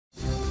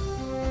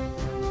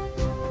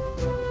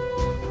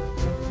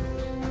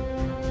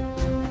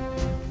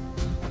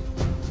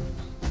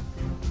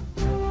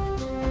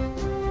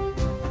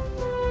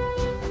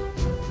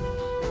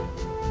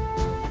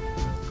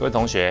各位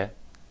同学，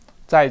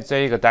在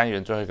这一个单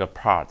元最后一个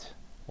part，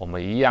 我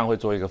们一样会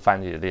做一个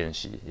范例的练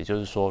习，也就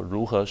是说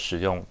如何使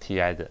用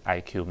TI 的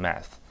IQ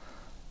Math。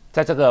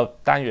在这个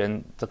单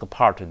元这个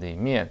part 里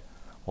面，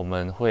我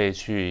们会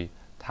去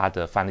它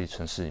的范例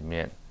程式里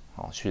面，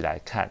去来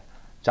看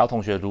教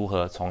同学如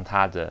何从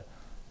它的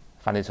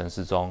范例程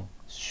式中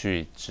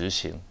去执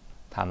行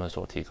他们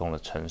所提供的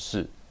程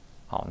式。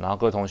好，然后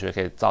各位同学可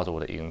以照着我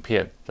的影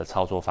片的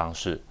操作方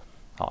式，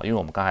好，因为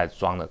我们刚才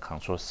装了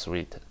Control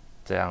Suite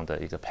这样的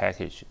一个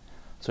package，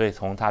 所以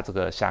从它这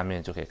个下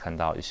面就可以看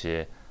到一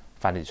些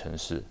范例程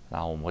式，然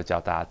后我们会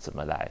教大家怎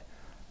么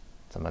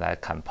来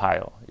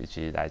compile 以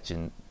及来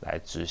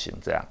执行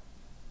这样。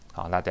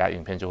好，那等下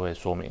影片就会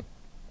说明。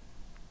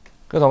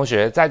各位同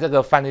学，在这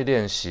个范例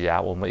练习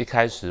啊，我们一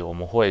开始我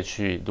们会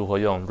去如何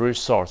用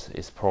Resource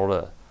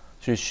Explorer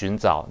去寻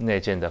找内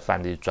建的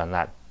范例专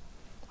案。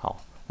好，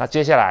那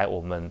接下来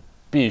我们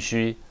必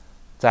须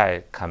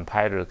在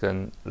Compiler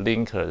跟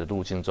Linker 的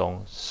路径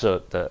中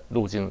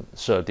路径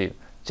设定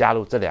加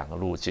入这两个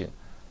路径，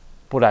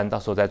不然到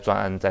时候在专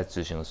案在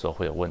执行的时候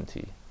会有问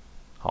题。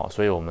好，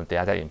所以我们等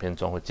下在影片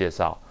中会介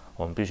绍，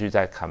我们必须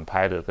在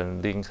Compiler 跟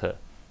Linker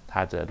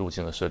它的路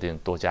径的设定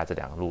多加这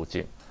两个路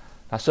径。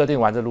那设定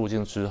完这路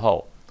径之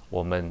后，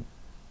我们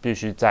必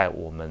须在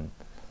我们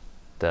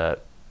的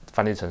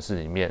范例程式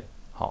里面，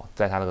好，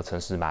在它那个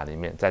程式码里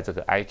面，在这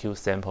个 IQ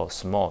sample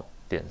small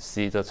点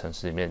c 这个程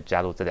式里面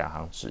加入这两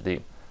行指令。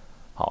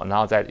好，然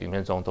后在影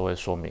片中都会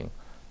说明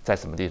在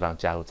什么地方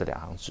加入这两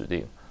行指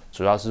令。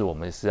主要是我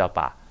们是要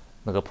把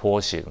那个波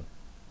形，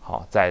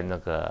好，在那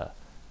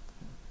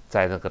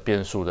个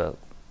变数的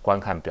观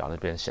看表那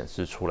边显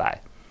示出来。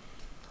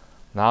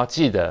然后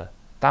记得，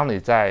当你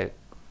在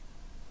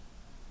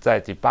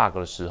debug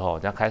的时候，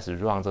你要开始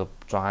run 这个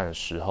专案的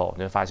时候，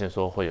你会发现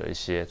说会有一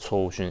些错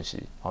误讯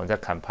息。好，你在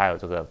compile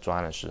这个专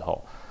案的时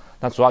候，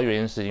那主要原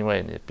因是因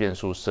为你的变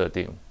数设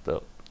定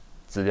的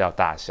资料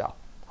大小，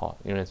好，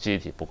因为记忆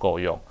体不够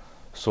用，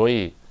所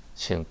以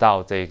请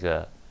到这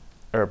个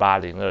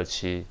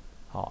28027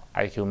好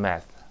IQ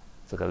Math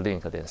这个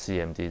link 点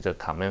cmd 这个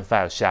command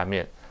file 下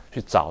面去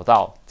找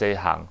到这一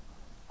行，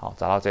好，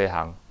找到这一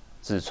行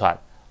字串，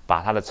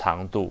把它的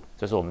长度，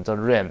就是我们这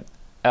RAM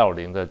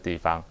L0 的地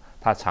方。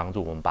它长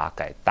度我们把它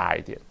改大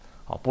一点，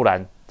好，不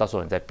然到时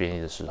候你在编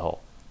译的时候，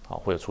好，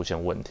会有出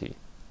现问题，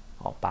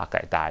好，把它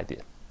改大一点。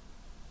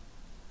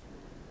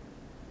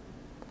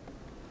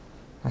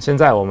那现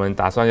在我们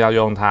打算要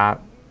用它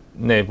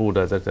内部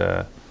的这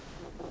个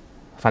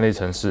范例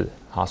程式，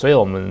好，所以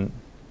我们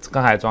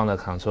刚才装的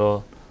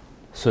Control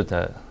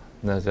Suite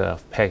那个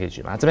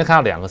package 嘛，这边看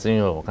到两个是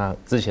因为我刚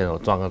之前有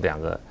装了两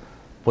个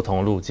不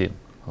同路径，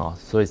哦，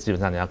所以基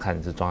本上你要看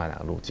你是装了两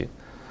个路径。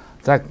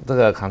在这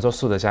个 Control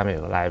Suite 下面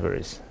有个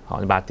Libraries， 好，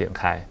你把它点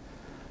开，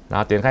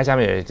然后点开下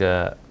面有一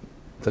个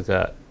这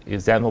个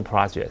Example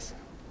Projects，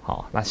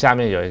 好，那下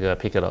面有一个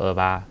Piccolo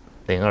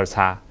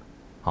 2802x，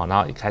 好，然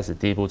后一开始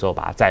第一步骤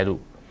把它载入，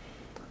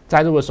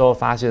载入的时候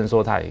发现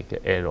说它有一个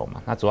error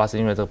嘛，那主要是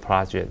因为这个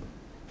project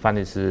范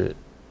例是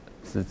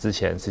之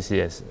前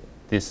CCS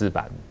第4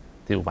版、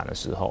第5版的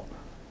时候，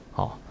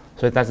好，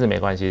所以但是没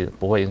关系，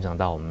不会影响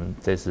到我们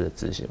这次的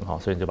执行，好，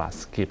所以你就把它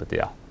skip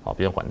掉，好，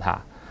不用管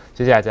它。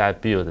接下来再来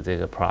build 这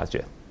个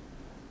project，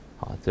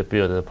 好，这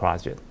build 这个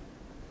project，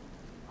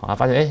 好，他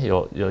发现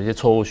有一些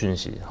错误讯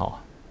息，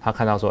好，他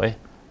看到说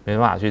没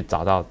办法去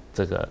找到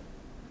这个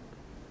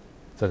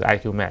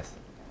IQ Math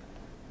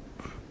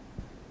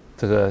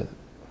这个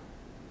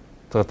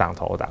档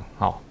头档，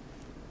好，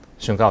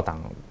宣告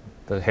档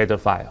的 header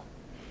file，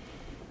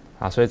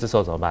 啊，所以这时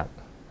候怎么办？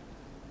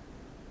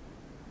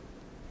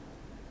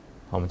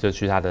我们就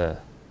去它的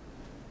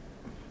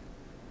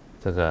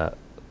这个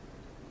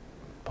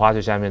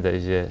project 下面的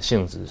一些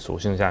性质属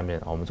性下面，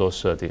我们做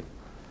设定。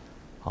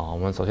好，我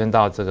们首先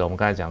到这个，我们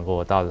刚才讲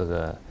过，到这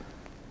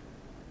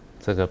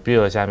个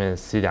build 下面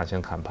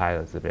C2000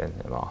 compiler 这边，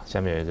有没有？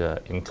下面有一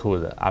个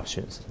include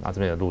options， 然后这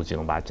边有路径，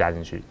我们把它加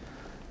进去。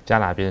加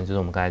哪边？就是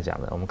我们刚才讲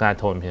的，我们刚才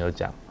投影片有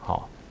讲，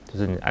好，就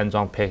是你安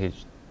装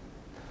package，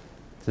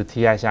 是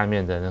TI 下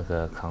面的那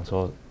个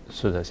Control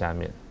Suite 下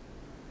面，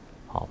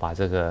好，把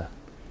这个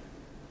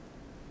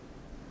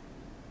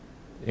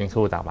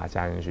include 档把它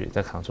加进去，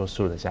在 Control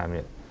Suite 下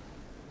面，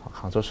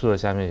好 ，Control Suite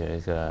下面有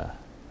一个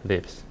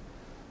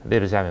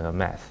libs 下面有个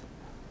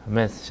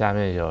math 下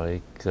面有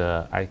一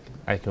个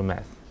IQ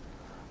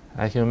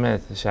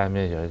Math 下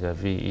面有一个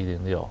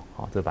V106，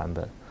 好，这版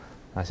本，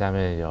那下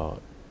面有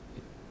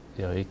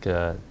一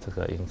个这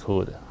个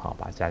include， 好，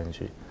把它加进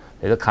去，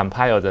也是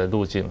compile 的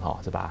路径，哈，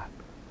就把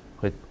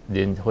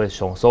会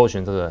搜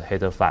寻这个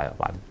header file，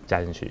 把它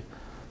加进去。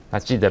那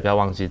记得不要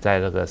忘记，在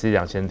这个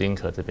C2000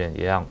 Linker 这边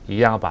一样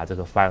要把这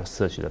个 file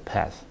search 的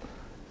path，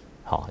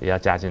 好，也要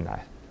加进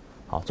来。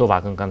好，做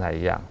法跟刚才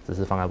一样，只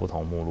是放在不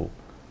同目录。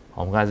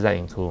好，我们刚才是在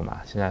include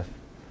嘛，现在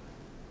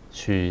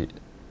去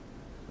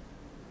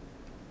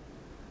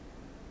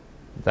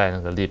在那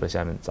个 lib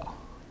下面找，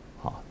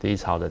好，第一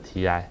槽的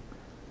TI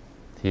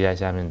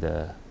下面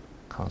的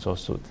Control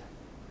Suite，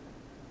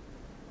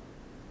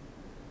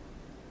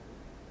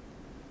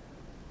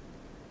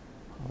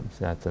 我们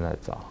现在正在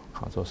找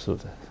Ctrl 数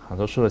的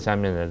Ctrl 数的下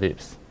面的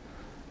libs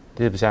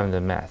下面的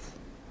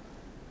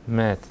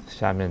math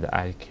下面的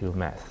IQ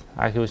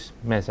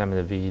math 下面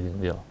的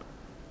V106，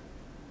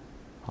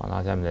好，然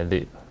后下面的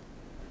lib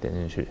点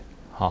进去，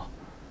好，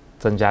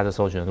增加这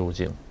搜寻路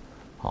径，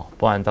好，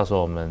不然到时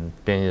候我们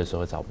编译的时候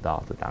会找不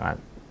到这档案。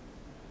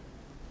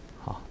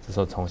好，这时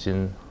候重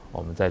新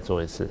我们再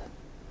做一次，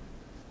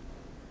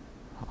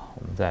好，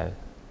我们再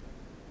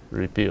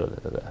rebuild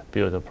这个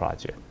build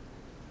project，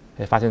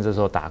 发现这时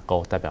候打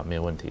勾代表没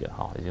有问题了，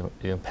好，已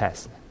经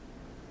pass 了。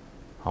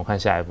好，我看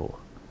下一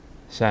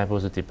步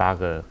是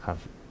debugger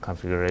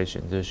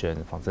configuration， 就是选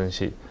仿真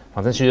器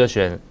就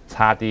选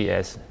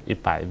XDS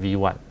 100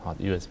 V1 好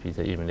USB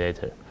的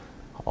emulator，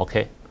 好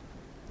OK。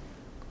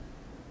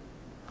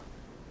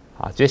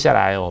好，接下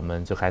来我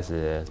们就开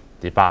始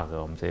debug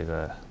我们这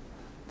个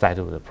载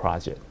入的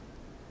project，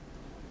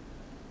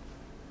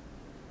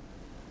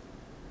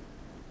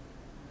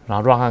 然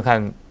后 run 看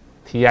看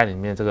TI 里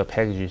面这个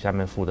package 下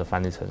面附的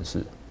翻译程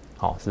式，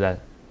好，是在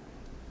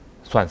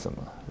算什么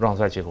 ，run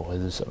出来结果会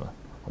是什么？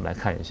我们来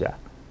看一下。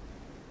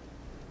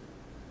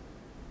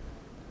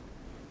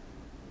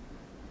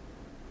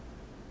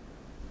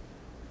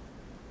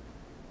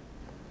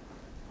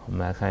我们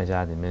来看一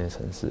下里面的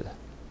程式。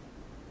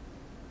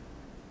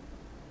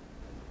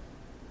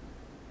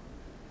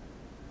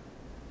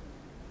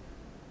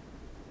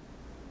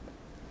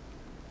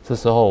这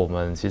时候我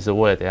们其实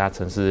为了等下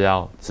程式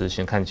要执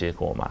行看结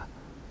果嘛，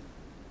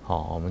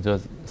好，我们就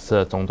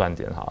设中断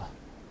点好了，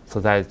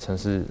设在程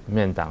式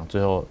面档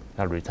最后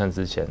要 return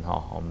之前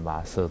哈，我们把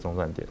它设中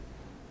断点。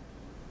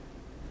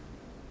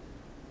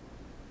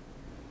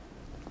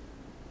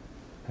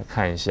来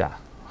看一下，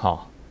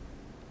好，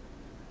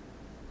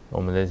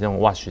我们用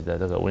Watch 的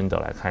这个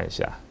window 来看一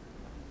下，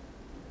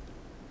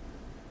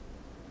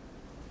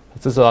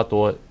这时候要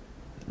多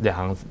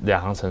两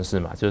行程式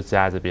嘛，就是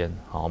加在这边。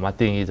好，我们要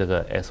定义这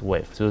个 S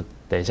wave， 就是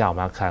等一下我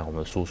们要看我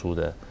们输出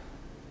的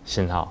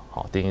信号，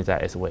好，定义在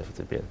S wave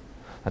这边。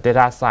那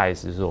data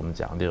size 就是我们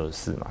讲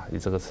64嘛，以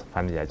这个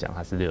范例来讲，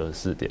它是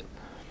64点。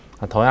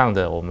那同样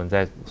的，我们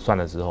在算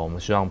的时候，我们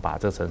希望把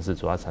这个程式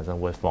主要产生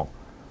waveform，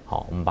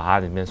 好，我们把它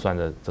里面算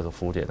的这个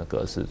浮点的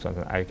格式转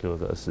成 IQ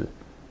的格式。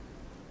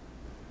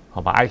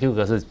好，把 IQ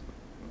格式，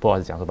不好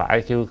意思讲说，把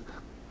IQ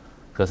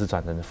格式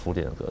转成浮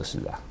点的格式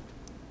啊。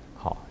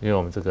好，因为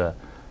我们这个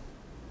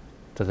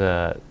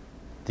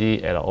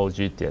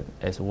DLOG 点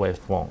S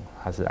waveform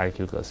它是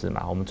IQ 格式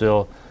嘛，我们最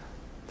后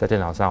在电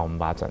脑上我们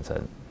把它转成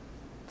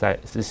在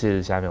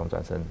CSS 下面我们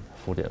转成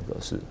浮点的格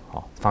式，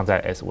好，放在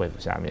S wave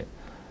下面。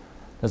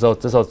这时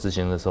候执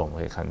行的时候，我们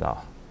可以看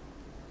到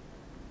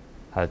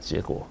它的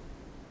结果。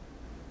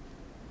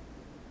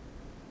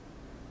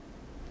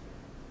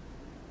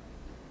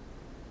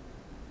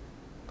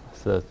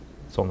设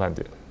中断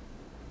点，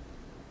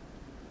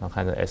然后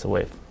看这 S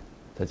wave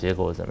的结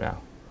果是怎么样？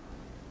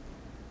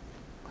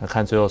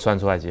看最后算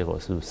出来结果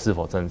是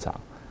否正常？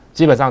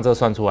基本上这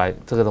算出来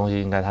这个东西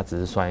应该它只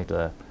是算一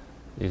个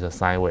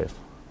sine wave，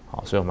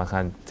 好，所以我们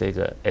看这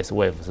个 S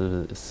wave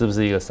是不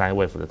是一个 sine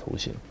wave 的图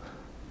形？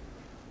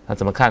那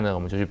怎么看呢？我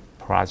们就去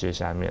project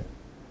下面，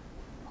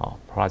好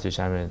 ，project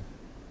下面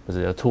不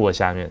是有 tool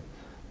下面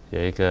有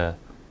一个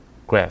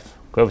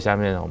graph 下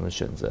面我们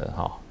选择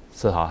好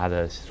设好它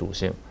的属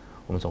性。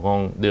我们总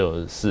共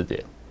64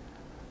点，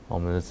我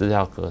们的资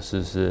料格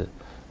式是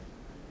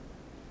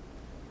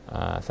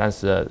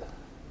32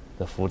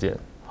的浮点，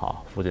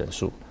好，浮点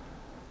数，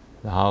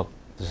然后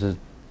就是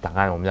档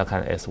案我们要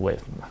看 S wave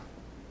嘛，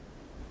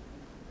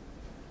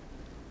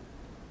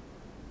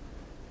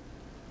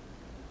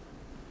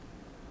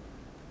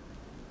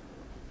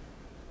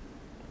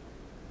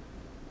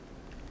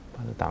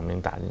把这档名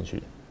打进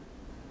去。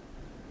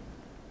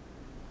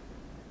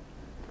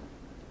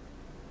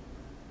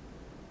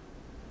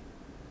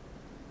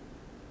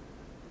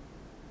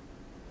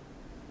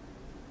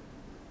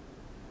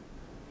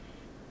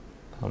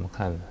我们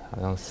看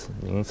好像是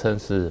名称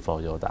是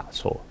否有打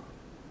错，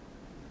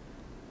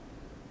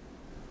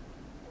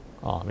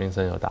哦，名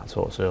称有打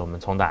错，所以我们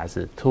重打一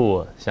次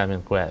tool 下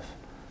面 graph，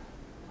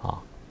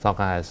 好，照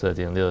刚才设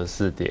定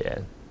64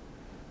点，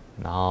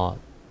然后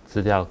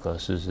资料格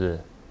式是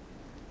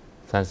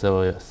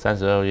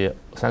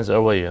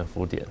32位元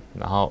浮点，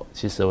然后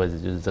起始位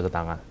置就是这个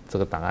档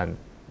案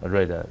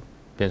array 的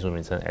变数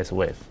名称 S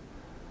wave，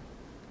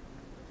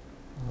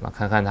 那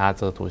看看它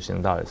这个图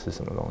形到底是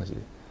什么东西。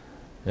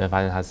你会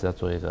发现它是要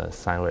做一个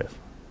sine wave，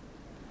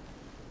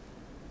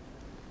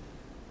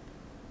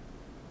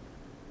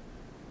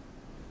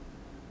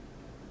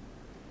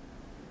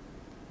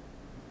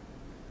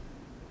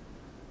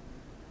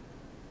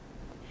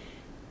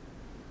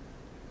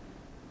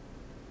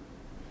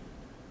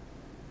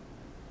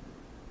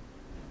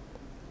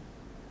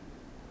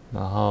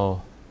 然后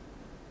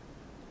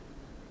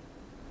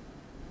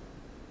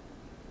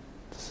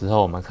时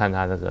候我们看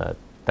它那个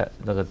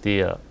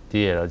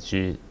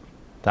DLG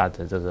dot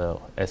这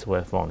个 S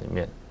waveform 里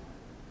面，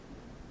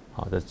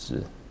好的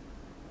值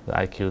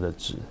，IQ 的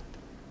值，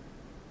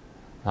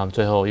然后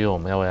最后因为我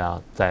们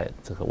要在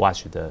这个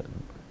Watch 的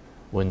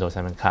Windows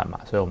上面看嘛，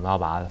所以我们要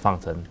把它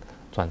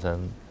转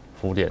成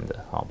浮点的，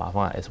好，把它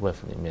放在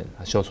SWF 里面，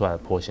它修出来的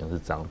波形是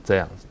长这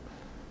样子，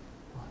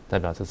代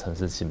表这程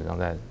式基本上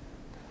在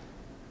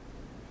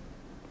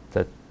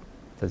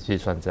计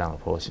算这样的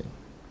波形。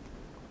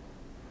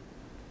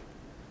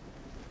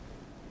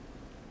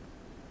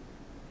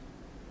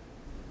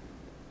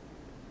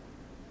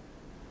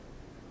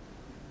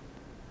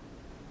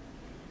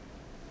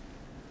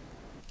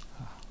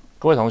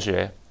各位同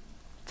学，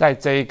在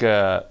这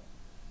个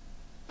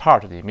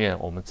part 里面，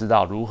我们知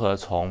道如何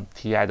从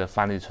TI 的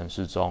范例程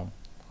式中，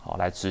好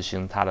来执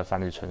行它的范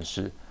例程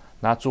式。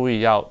那注意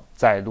要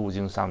在路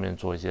径上面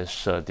做一些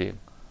设定，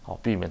好，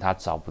避免它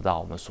找不到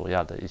我们所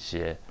要的一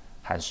些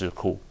函式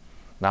库。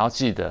然后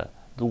记得，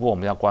如果我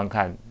们要观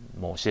看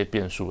某些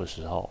变数的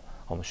时候，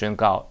我们宣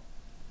告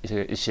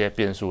一些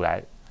变数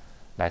来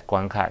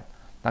观看，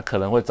那可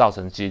能会造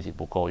成记忆体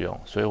不够用，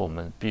所以我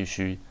们必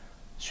须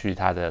去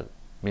它的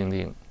命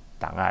令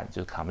档案，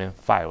就是 command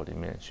file 里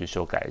面去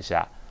修改一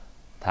下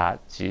它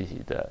记忆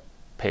体的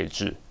配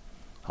置。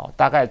好，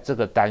大概这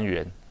个单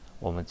元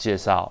我们介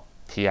绍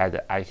TI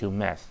的 IQ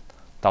Math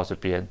到这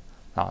边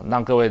啊，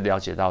让各位了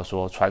解到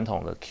说传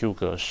统的 Q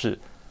格式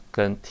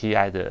跟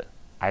TI 的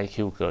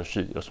IQ 格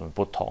式有什么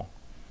不同，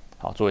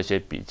好，做一些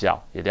比较，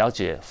也了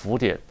解浮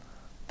点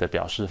的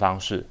表示方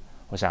式。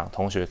我想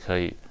同学可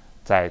以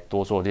再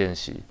多做练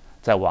习，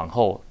在往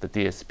后的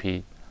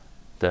DSP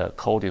的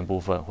coding 部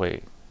分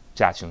会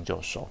驾轻就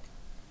熟。